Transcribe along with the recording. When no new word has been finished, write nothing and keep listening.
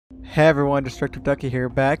Hey everyone, Destructive Ducky here,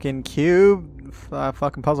 back in Cube,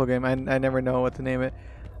 fucking puzzle game. I never know what to name it.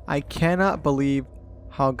 I cannot believe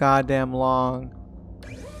how goddamn long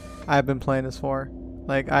I've been playing this for.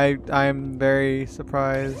 Like I'm very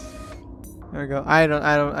surprised. There we go.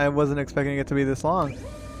 I wasn't expecting it to be this long.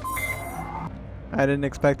 I didn't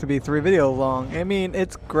expect to be 3 videos long. I mean,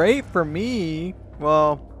 it's great for me.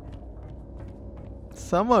 Well,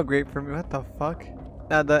 somewhat great for me. What the fuck?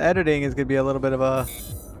 Now the editing is gonna be a little bit of a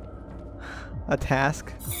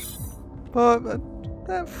task, but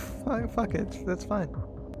fuck it, that's fine.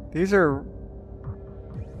 These are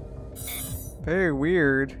very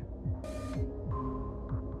weird.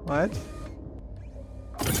 What?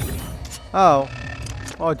 Oh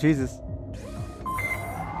Jesus,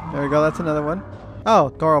 there we go, that's another one. Oh,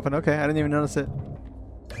 door open. Okay, I didn't even notice it.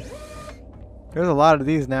 There's a lot of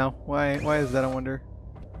these now. Why is that, I wonder?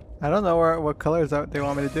 I don't know what colors they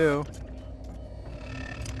want me to do.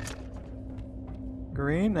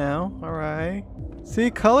 Green now, alright. See,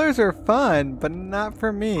 colors are fun, but not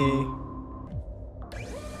for me.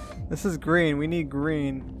 This is green, we need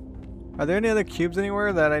green. Are there any other cubes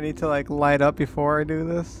anywhere that I need to like light up before I do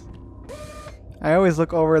this? I always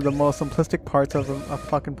look over the most simplistic parts of a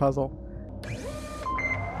fucking puzzle.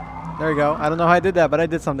 There we go. I don't know how I did that, but I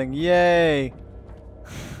did something. Yay!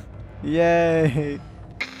 Yay!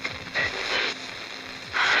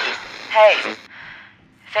 Hey,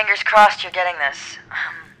 fingers crossed you're getting this.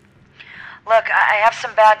 Look, I have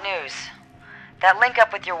some bad news. That link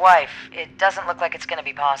up with your wife, it doesn't look like it's gonna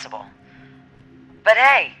be possible. But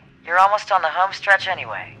hey, you're almost on the home stretch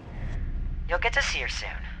anyway. You'll get to see her soon.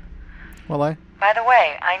 Will I? By the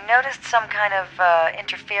way, I noticed some kind of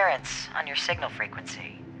interference on your signal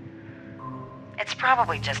frequency. It's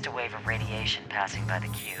probably just a wave of radiation passing by the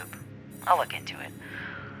cube. I'll look into it.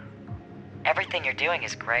 Everything you're doing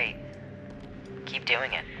is great. Keep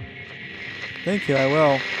doing it. Thank you, I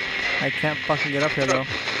will. I can't fucking get up here though.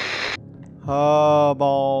 Oh,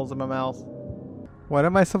 balls in my mouth. What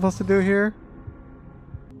am I supposed to do here?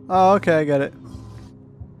 Oh, okay, I get it.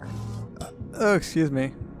 Oh, excuse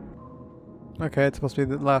me. Okay, it's supposed to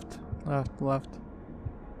be the left. Left.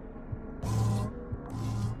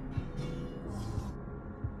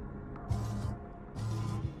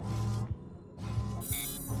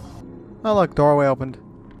 Oh look, doorway opened.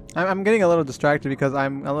 I'm getting a little distracted because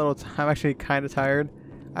I'm actually kind of tired.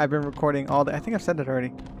 I've been recording all day. I think I've said it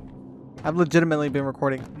already. I've legitimately been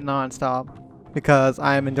recording non-stop because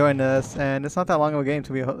I'm enjoying this, and it's not that long of a game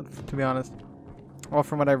to be honest. Well,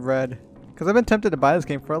 from what I've read, because I've been tempted to buy this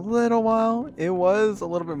game for a little while. It was a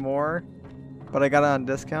little bit more, but I got it on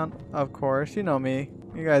discount. Of course, you know me.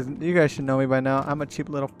 You guys should know me by now. I'm a cheap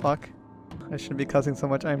little fuck. I shouldn't be cussing so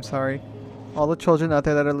much. I'm sorry. All the children out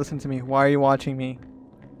there that are listening to me, why are you watching me?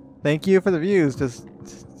 Thank you for the views. Just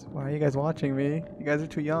why are you guys watching me? You guys are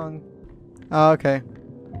too young. Oh, okay.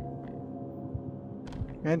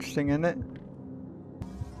 Interesting, isn't it?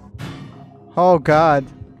 Oh God.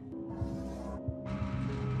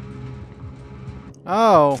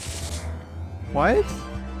 Oh. What?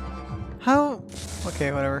 How?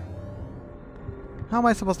 Okay, whatever. How am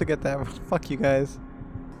I supposed to get that? Fuck you guys.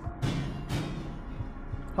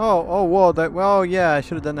 Oh, whoa, well, yeah, I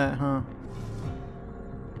should have done that, huh?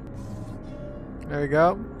 There we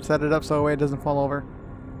go. Set it up so it doesn't fall over.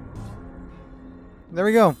 There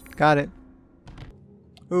we go. Got it.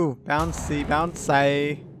 Ooh, bouncy.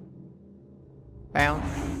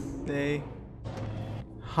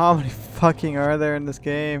 How many fucking are there in this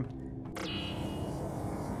game?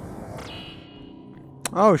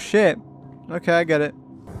 Oh, shit. Okay, I get it.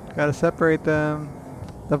 Gotta separate them.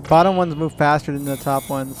 The bottom ones move faster than the top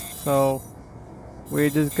ones, so we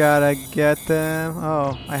just gotta get them.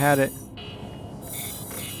 Oh, I had it.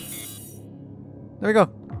 There we go.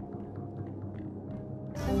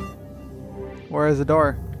 Where is the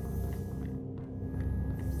door?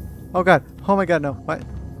 Oh God. Oh my God, no. What?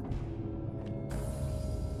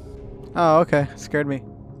 Oh, okay. Scared me.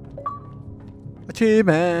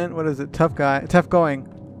 Achievement. What is it? Tough going.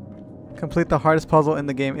 Complete the hardest puzzle in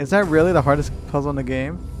the game. Is that really the hardest puzzle in the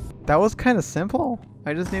game? That was kind of simple.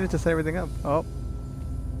 I just needed to set everything up. Oh.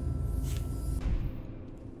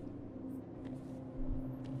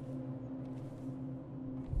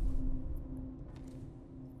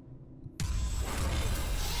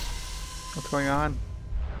 What's going on?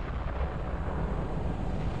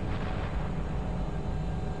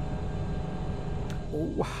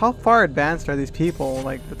 How far advanced are these people?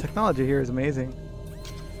 Like, the technology here is amazing.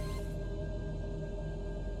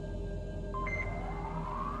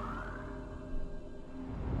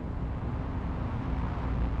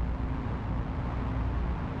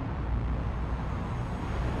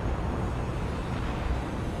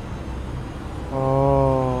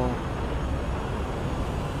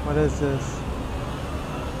 What is this?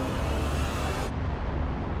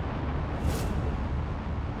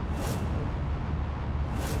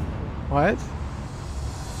 What?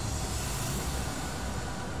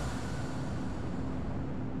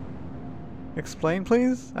 Explain,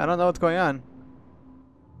 please? I don't know what's going on.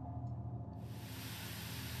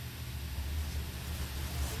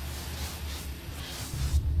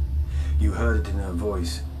 You heard it in her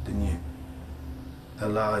voice, didn't you? Her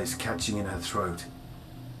lies catching in her throat.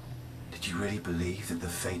 Did you really believe that the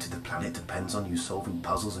fate of the planet depends on you solving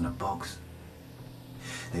puzzles in a box?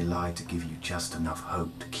 They lied to give you just enough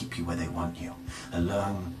hope to keep you where they want you,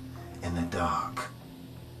 alone in the dark.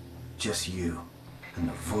 Just you and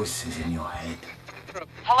the voices in your head.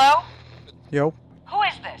 Hello? Yo. Who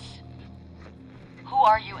is this? Who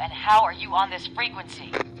are you and how are you on this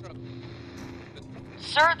frequency?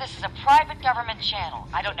 Sir, this is a private government channel.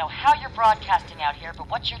 I don't know how you're broadcasting out here, but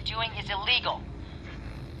what you're doing is illegal.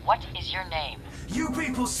 What is your name? You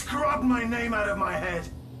people scrubbed my name out of my head.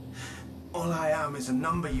 All I am is a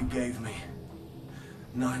number you gave me.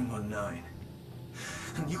 919.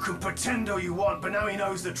 And you can pretend all you want, but now he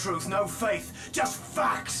knows the truth. No faith, just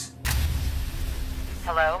facts.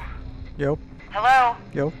 Hello? Yo. Hello?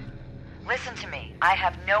 Yo. Listen to me. I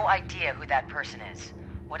have no idea who that person is.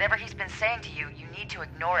 Whatever he's been saying to you, you need to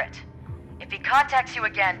ignore it. If he contacts you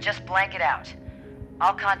again, just blank it out.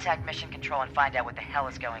 I'll contact Mission Control and find out what the hell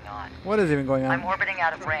is going on. What is even going on? I'm orbiting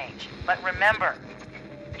out of range, but remember,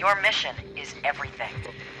 your mission is everything. The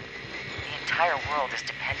entire world is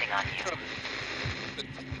depending on you.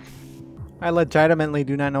 I legitimately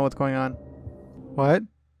do not know what's going on. What?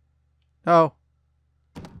 Oh.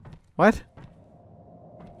 What?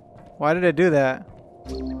 Why did I do that?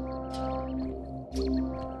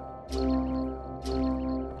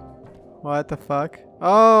 What the fuck?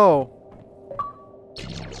 Oh!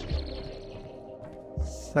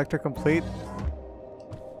 Sector complete.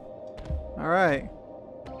 Alright.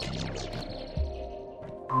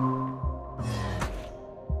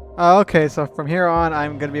 Oh, okay, so from here on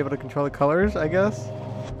I'm gonna be able to control the colors, I guess?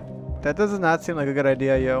 That does not seem like a good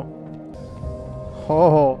idea, yo.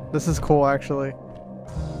 Oh, this is cool actually.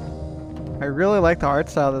 I really like the art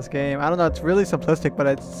style of this game. I don't know, it's really simplistic, but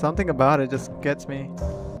it's something about it just gets me.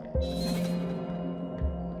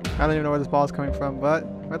 I don't even know where this ball is coming from, but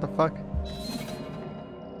what the fuck?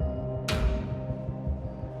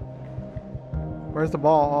 Where's the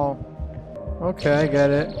ball? Oh. Okay, I get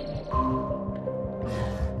it.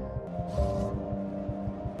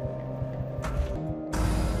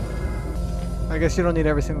 I guess you don't need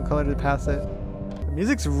every single color to pass it. The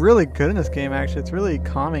music's really good in this game, actually. It's really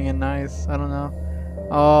calming and nice. I don't know.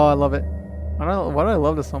 Oh, I love it. Why do I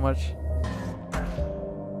love this so much?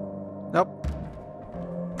 Nope.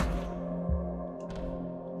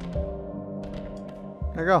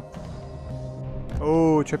 There you go.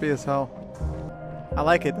 Oh, trippy as hell. I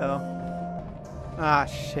like it though. Ah,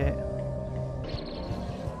 shit.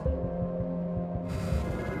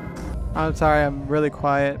 I'm sorry, I'm really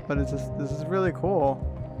quiet, but it's just, this is really cool.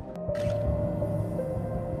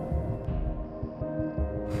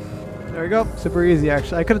 There we go. Super easy,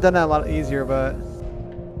 actually. I could have done that a lot easier, but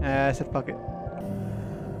I said fuck it.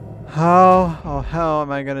 How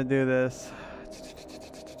am I gonna do this?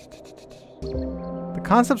 The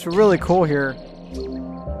concept's really cool here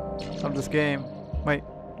of this game. Wait,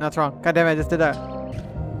 that's wrong. God damn it, I just did that.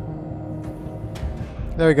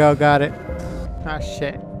 There we go, got it. Ah,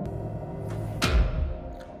 shit.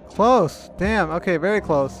 Close. Damn. Okay, very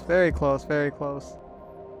close. Very close. Very close.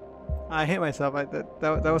 I hate myself.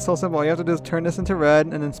 That was so simple. All you have to do is turn this into red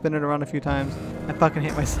and then spin it around a few times. I fucking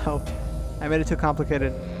hate myself. I made it too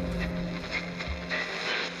complicated.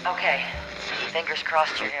 Okay. Fingers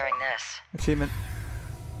crossed you're hearing this. Achievement.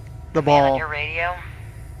 The Man ball. on your radio?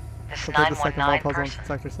 This Complete the second ball 919 puzzle in person?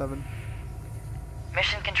 Sector 7.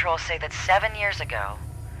 Mission Control say that 7 years ago,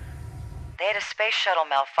 they had a space shuttle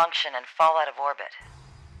malfunction and fall out of orbit.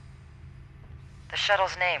 The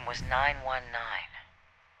shuttle's name was 919.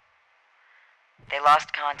 They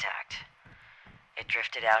lost contact. It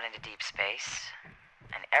drifted out into deep space,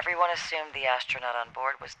 and everyone assumed the astronaut on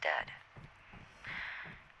board was dead.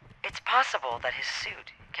 It's possible that his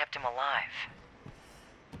suit kept him alive.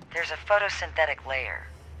 There's a photosynthetic layer,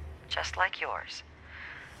 just like yours,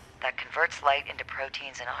 that converts light into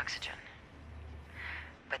proteins and oxygen.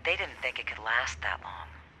 But they didn't think it could last that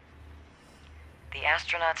long. The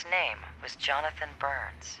astronaut's name was Jonathan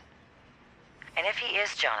Burns. And if he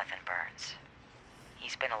is Jonathan Burns,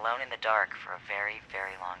 he's been alone in the dark for a very,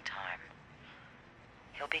 very long time.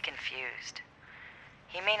 He'll be confused.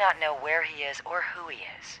 He may not know where he is or who he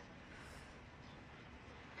is.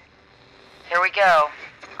 Here we go.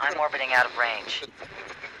 I'm orbiting out of range.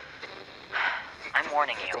 I'm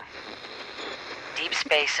warning you. Deep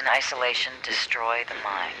space and isolation destroy the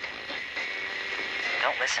mind.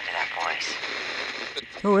 Don't listen to that voice.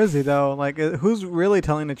 Who is he though? Like, who's really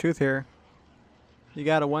telling the truth here? You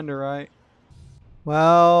gotta wonder, right?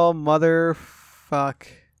 Well, motherfuck.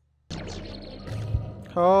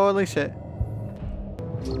 Holy shit.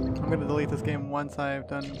 I'm gonna delete this game once I've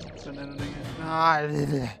done editing it. Ah,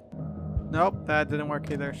 nope, that didn't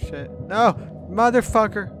work either. Shit. No!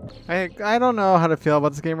 Motherfucker! I don't know how to feel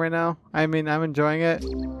about this game right now. I mean, I'm enjoying it.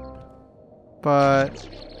 But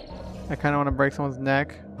I kinda wanna break someone's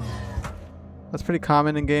neck. That's pretty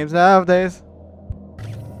common in games nowadays.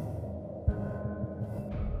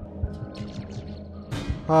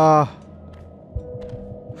 Oh.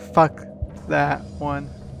 Fuck that one.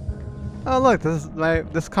 Oh look,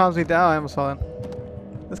 this calms me down. I almost fell in.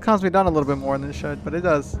 This calms me down a little bit more than it should, but it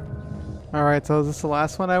does. Alright, so is this the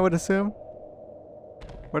last one I would assume?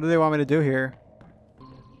 What do they want me to do here?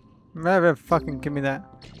 Never fucking give me that.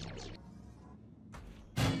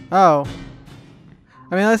 Oh.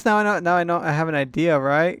 I mean, at least now I know I have an idea,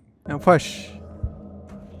 right? And push.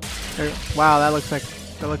 There, wow, that looks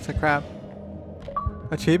like crap.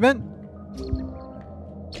 Achievement?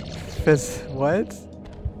 What?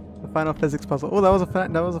 The final physics puzzle. Oh, that was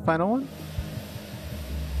a final one?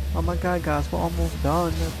 Oh my god, guys, we're almost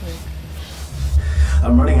done, I think.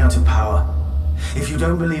 I'm running out of power. If you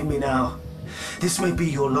don't believe me now, this may be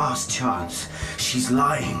your last chance. She's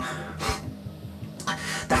lying.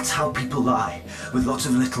 That's how people lie, with lots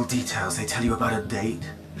of little details. They tell you about a date,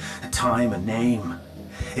 a time, a name.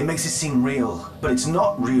 It makes it seem real, but it's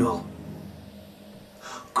not real.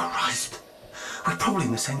 Christ, we're probably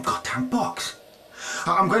in the same goddamn box.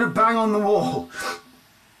 I'm going to bang on the wall.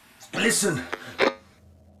 Listen. I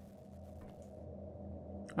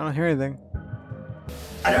don't hear anything.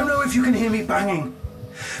 I don't know if you can hear me banging,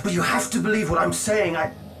 but you have to believe what I'm saying.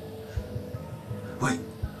 Wait.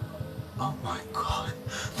 Oh my god.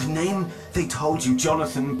 The name they told you,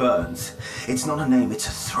 Jonathan Burns. It's not a name, it's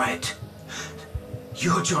a threat.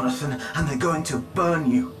 You're Jonathan, and they're going to burn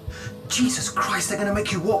you. Jesus Christ, they're going to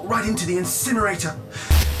make you walk right into the incinerator.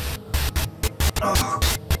 Oh.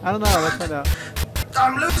 I don't know, let's find out.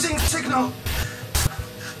 I'm losing signal.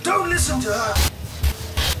 Don't listen to her.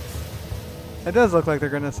 It does look like they're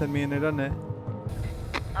going to send me in there, doesn't it?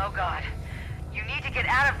 Oh god. You need to get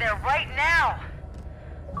out of there right now.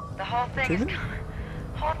 The whole thing is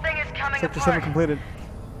coming Sector apart. 7 completed.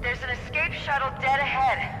 There's an escape shuttle dead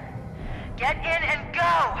ahead. Get in and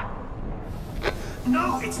go!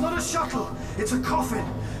 No, it's not a shuttle. It's a coffin.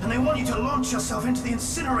 And they want you to launch yourself into the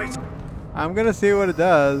incinerator. I'm gonna see what it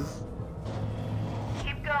does.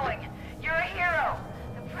 Keep going. You're a hero.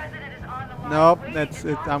 The president is on the line. Nope, waiting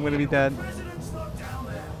to I'm gonna be dead. The president's not down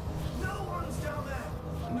there. No one's down there.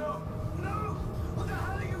 No, no. What the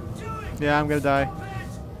hell are you doing? Yeah, I'm gonna die.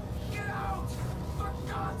 Get out! For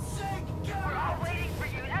God's sake, get We're all out! waiting for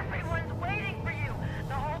you. Everyone's waiting for you.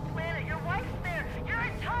 The whole planet, your wife's there. Your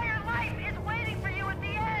entire life is waiting for you at the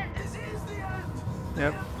end. This is the end.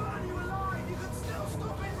 Yep. They'll burn you alive. You can still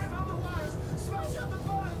stop it. Rip out the wires. Smash out the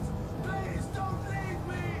buttons. Please don't leave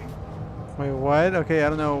me. Wait, what? Okay, I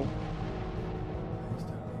don't know.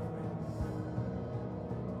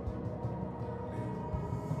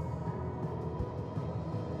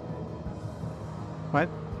 What?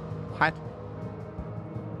 What?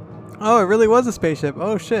 Oh, it really was a spaceship.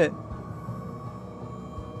 Oh, shit.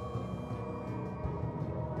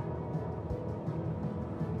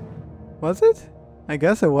 Was it? I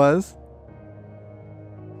guess it was.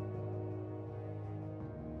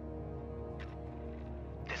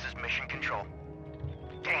 This is Mission Control.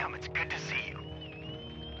 Damn, it's good to see you.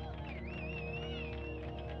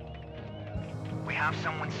 We have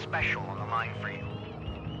someone special on the line for you.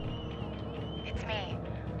 It's me.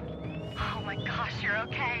 Oh my gosh, you're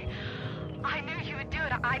okay. I knew you would do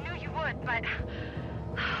it. I knew you would, but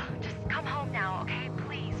just come home now, okay?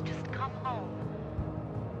 Please, just come home.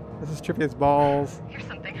 This is trippy as balls. Here's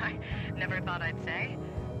something I never thought I'd say.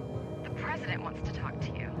 The president wants to talk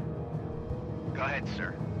to you. Go ahead,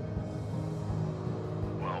 sir.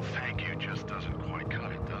 Well, thank you just doesn't quite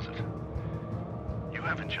cut it, does it? You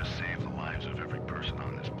haven't just saved the lives of every person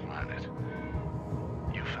on this planet.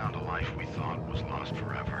 You found a life we thought was lost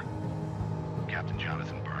forever. Captain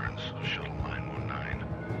Jonathan Burns of Shuttle 919.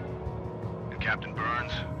 And Captain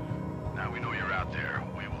Burns, now we know you're out there.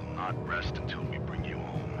 We will not rest until we bring you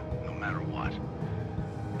home, no matter what.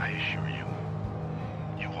 I assure you,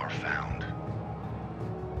 you are found.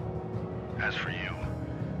 As for you,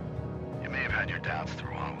 you may have had your doubts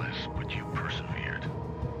through all this, but you persevered.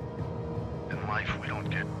 And life, we don't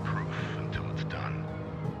get proof until it's done.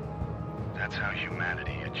 That's how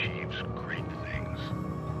humanity achieves great things.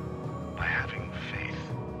 By having faith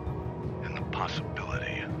in the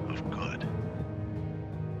possibility of good.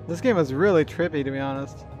 This game was really trippy, to be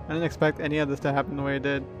honest. I didn't expect any of this to happen the way it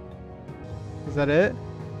did. Is that it?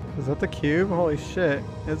 Is that the cube? Holy shit.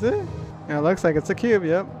 Is it? Yeah, it looks like it's a cube,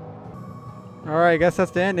 yep. Alright, I guess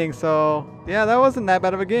that's the ending, so... Yeah, that wasn't that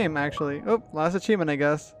bad of a game, actually. Oh, last achievement, I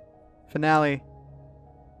guess. Finale.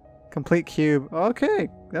 Complete cube. Okay,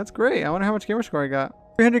 that's great. I wonder how much gamer score I got.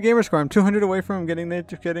 300 gamer score. I'm 200 away from getting my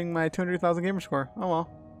 200,000 gamer score. Oh well.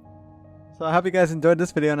 So I hope you guys enjoyed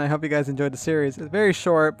this video, and I hope you guys enjoyed the series. It's very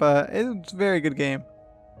short, but it's a very good game.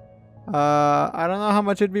 I don't know how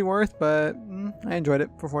much it'd be worth, but I enjoyed it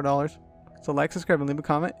for $4. So like, subscribe, and leave a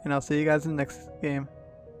comment, and I'll see you guys in the next game.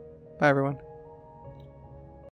 Bye, everyone.